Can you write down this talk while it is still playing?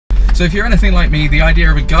So if you're anything like me, the idea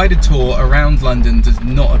of a guided tour around London does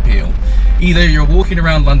not appeal. Either you're walking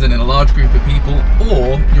around London in a large group of people,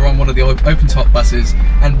 or you're on one of the open top buses,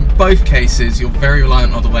 and in both cases you're very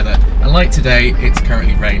reliant on the weather. And like today, it's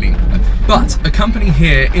currently raining. But a company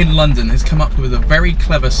here in London has come up with a very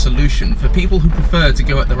clever solution for people who prefer to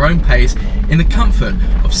go at their own pace in the comfort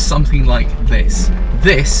of something like this.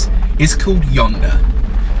 This is called Yonda.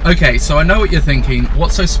 Okay, so I know what you're thinking,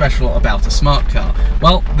 what's so special about a smart car?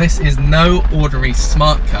 Well, this is no ordinary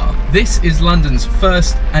smart car. This is London's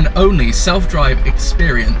first and only self-drive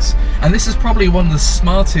experience, and this is probably one of the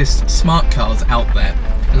smartest smart cars out there.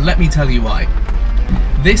 And let me tell you why.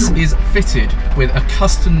 This is fitted with a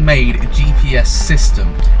custom-made GPS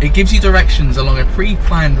system. It gives you directions along a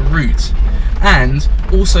pre-planned route, and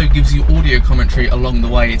also gives you audio commentary along the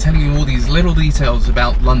way, telling you all these little details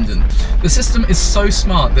about London. The system is so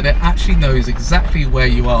smart that it actually knows exactly where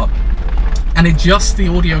you are and adjusts the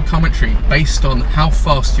audio commentary based on how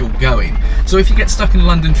fast you're going. So if you get stuck in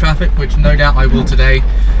London traffic, which no doubt I will today,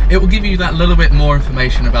 it will give you that little bit more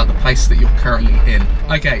information about the place that you're currently in.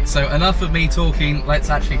 Okay, so enough of me talking,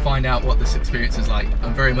 let's actually find out what this experience is like.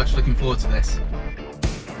 I'm very much looking forward to this.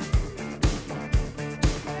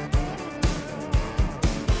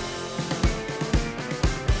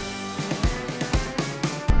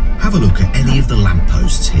 Have a look at any of the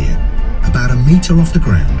lampposts here. About a metre off the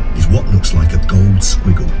ground is what looks like a gold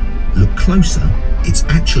squiggle. Look closer, it's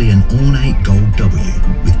actually an ornate gold W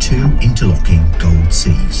with two interlocking gold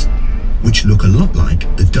Cs, which look a lot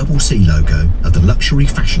like the double C logo of the luxury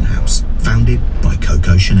fashion house founded by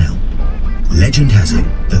Coco Chanel. Legend has it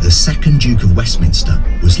that the second Duke of Westminster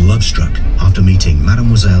was love-struck after meeting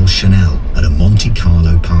Mademoiselle Chanel at a Monte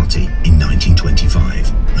Carlo party in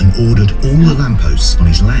 1925 and ordered all the lampposts on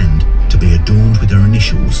his land to be adorned with her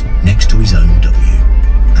initials next to his own W.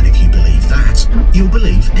 And if you believe that, you'll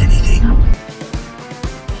believe anything.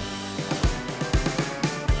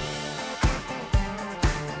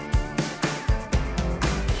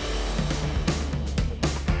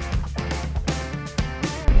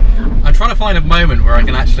 I'm trying to find a moment where I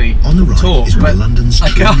can actually on the right talk, is one of London's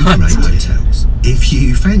truly great hotels. If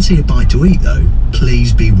you fancy a bite to eat though,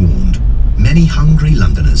 please be warned. Many hungry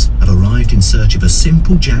Londoners have arrived in search of a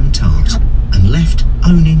simple jam tart and left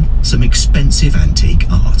owning some expensive antique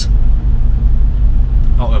art.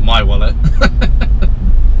 Not with my wallet.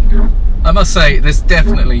 I must say, this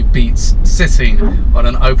definitely beats sitting on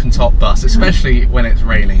an open top bus, especially when it's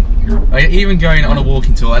raining. Even going on a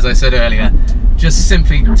walking tour, as I said earlier, just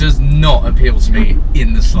simply does not appeal to me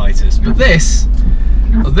in the slightest. But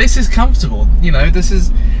this is comfortable. You know, this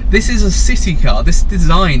is a city car. This is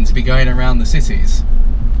designed to be going around the cities.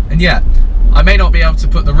 And yeah, I may not be able to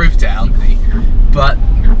put the roof down, but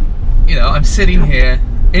you know, I'm sitting here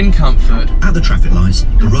in comfort. At the traffic lights,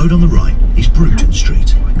 the road on the right is Bruton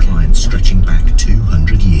Street, my client stretching back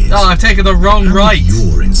 200 years. Oh, I've taken the wrong right. How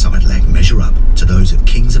would your inside leg measure up to those of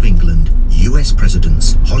kings of England, US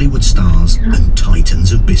presidents, Hollywood stars and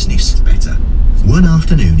titans of business? Better. One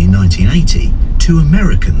afternoon in 1980, two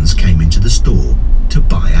Americans came into the store to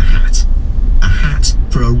buy a hat. A hat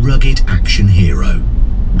for a rugged action hero.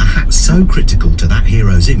 A hat so critical to that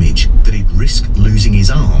hero's image that he'd risk losing his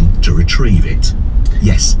arm to retrieve it.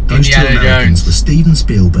 Yes, those two Americans were Steven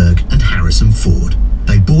Spielberg and Harrison Ford.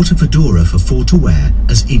 They bought a fedora for Ford to wear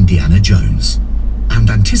as Indiana Jones. And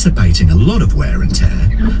anticipating a lot of wear and tear,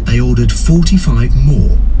 they ordered 45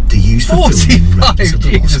 more to use for filming Raiders of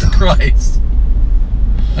the Lost Ark. Christ!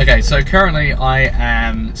 Okay, so currently I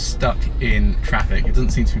am stuck in traffic. It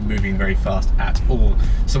doesn't seem to be moving very fast at all.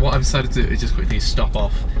 So what I've decided to do is just quickly stop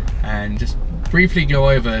off and just briefly go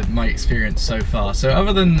over my experience so far. So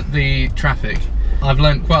other than the traffic, I've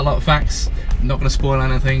learned quite a lot of facts. I'm not going to spoil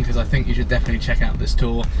anything because I think you should definitely check out this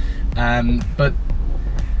tour. But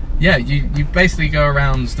yeah, you basically go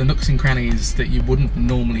around the nooks and crannies that you wouldn't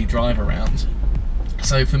normally drive around.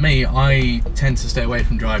 So for me, I tend to stay away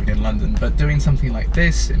from driving in London, but doing something like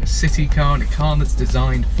this in a city car, in a car that's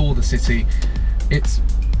designed for the city, it's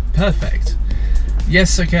perfect.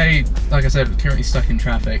 Yes, okay, like I said, I'm currently stuck in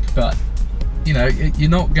traffic, but you know, you're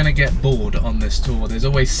not going to get bored on this tour. There's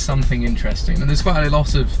always something interesting, and there's quite a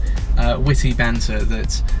lot of witty banter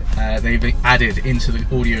that they've added into the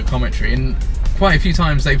audio commentary, and quite a few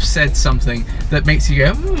times they've said something that makes you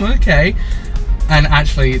go, okay, and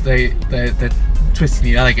actually they're twisting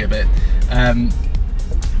the alligator a bit.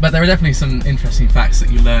 But there are definitely some interesting facts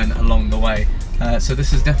that you learn along the way. So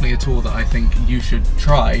this is definitely a tour that I think you should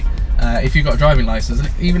try if you've got a driving license.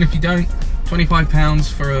 And even if you don't,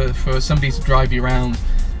 £25 for somebody to drive you around,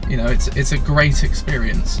 you know, it's a great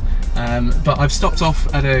experience. But I've stopped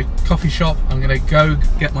off at a coffee shop. I'm going to go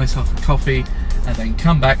get myself a coffee and then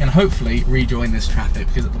come back and hopefully rejoin this traffic,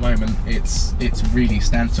 because at the moment it's really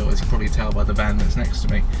standstill, as you probably tell by the van that's next to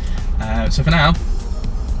me. So for now,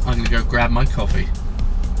 I'm going to go grab my coffee.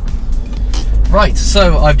 Right,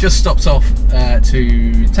 so I've just stopped off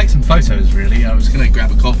to take some photos really. I was going to grab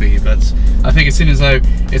a coffee, but I think as soon as though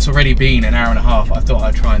it's already been an hour and a half, I thought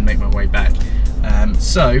I'd try and make my way back.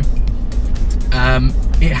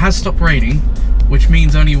 It has stopped raining, which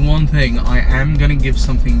means only one thing: I am going to give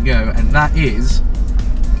something a go, and that is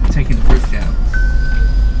taking the roof down.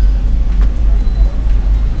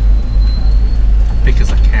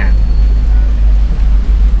 Because I can.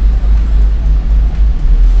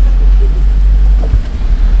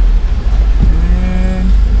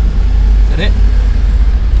 Is that it?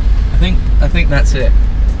 I think that's it.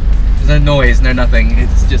 There's no noise, no nothing.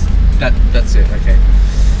 It's just that's it. Okay.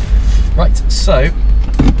 Right, so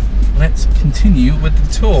let's continue with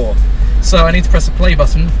the tour. So I need to press the play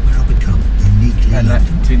button, Where I become uniquely and that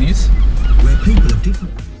London, continues. where people of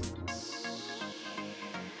different...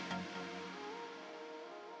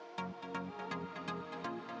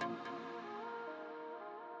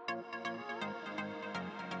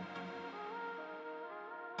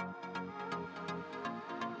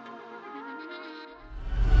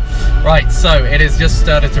 Right, so it has just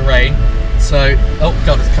started to rain. So, oh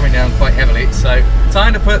god, it's coming down quite heavily. So,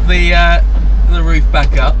 time to put the roof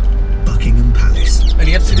back up. Buckingham Palace. And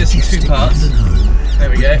you have to do this in two Majestic parts. London home, There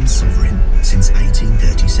we go. Britain's sovereign since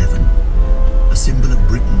 1837. A symbol of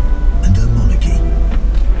Britain and her monarchy.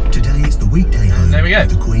 Today it's the weekday home There we go. of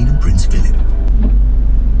the Queen and Prince Philip.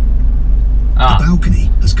 The balcony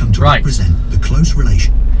has come to represent the close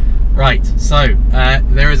relation. Right, so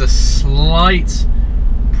there is a slight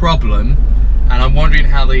problem, and I'm wondering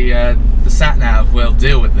how the sat-nav will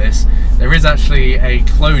deal with this. There is actually a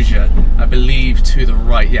closure, I believe, to the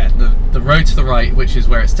right. Yeah, the road to the right, which is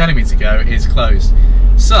where it's telling me to go, is closed.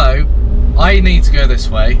 So I need to go this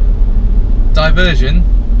way. Diversion,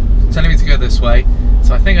 telling me to go this way.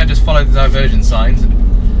 So I think I just follow the diversion signs.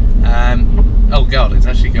 Oh god, it's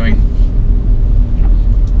actually going...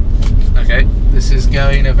 Okay, this is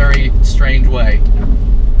going a very strange way.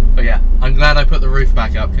 But yeah, I'm glad I put the roof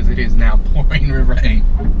back up, because it is now pouring with rain.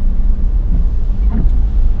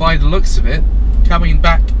 By the looks of it, coming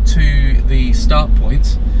back to the start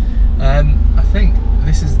point, I think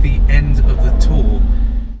this is the end of the tour.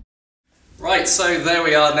 Right, so there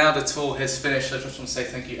we are, now the tour has finished. I just want to say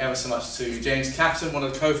thank you ever so much to James Captain, one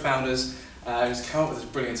of the co-founders, who's come up with this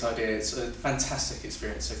brilliant idea. It's a fantastic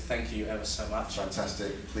experience, so thank you ever so much.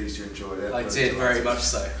 Fantastic, pleased you enjoyed it. I did, very much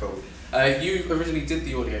so. Cool. You originally did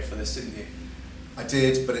the audio for this, didn't you? I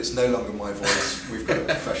did, but it's no longer my voice. We've got a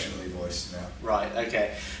professionally voiced now. Right,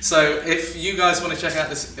 okay. So if you guys want to check out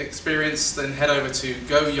this experience, then head over to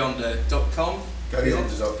goyonda.com.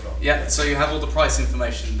 Goyonda.com. Yeah, so you have all the price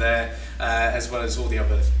information there, as well as all the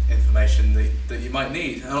other information that you might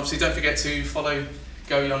need. And obviously don't forget to follow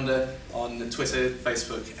Go Yonda on Twitter,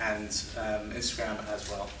 Facebook and Instagram as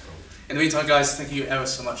well. Cool. In the meantime guys, thank you ever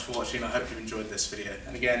so much for watching. I hope you enjoyed this video.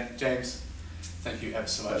 And again, James, thank you ever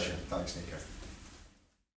so much. Pleasure. Thanks, Nico.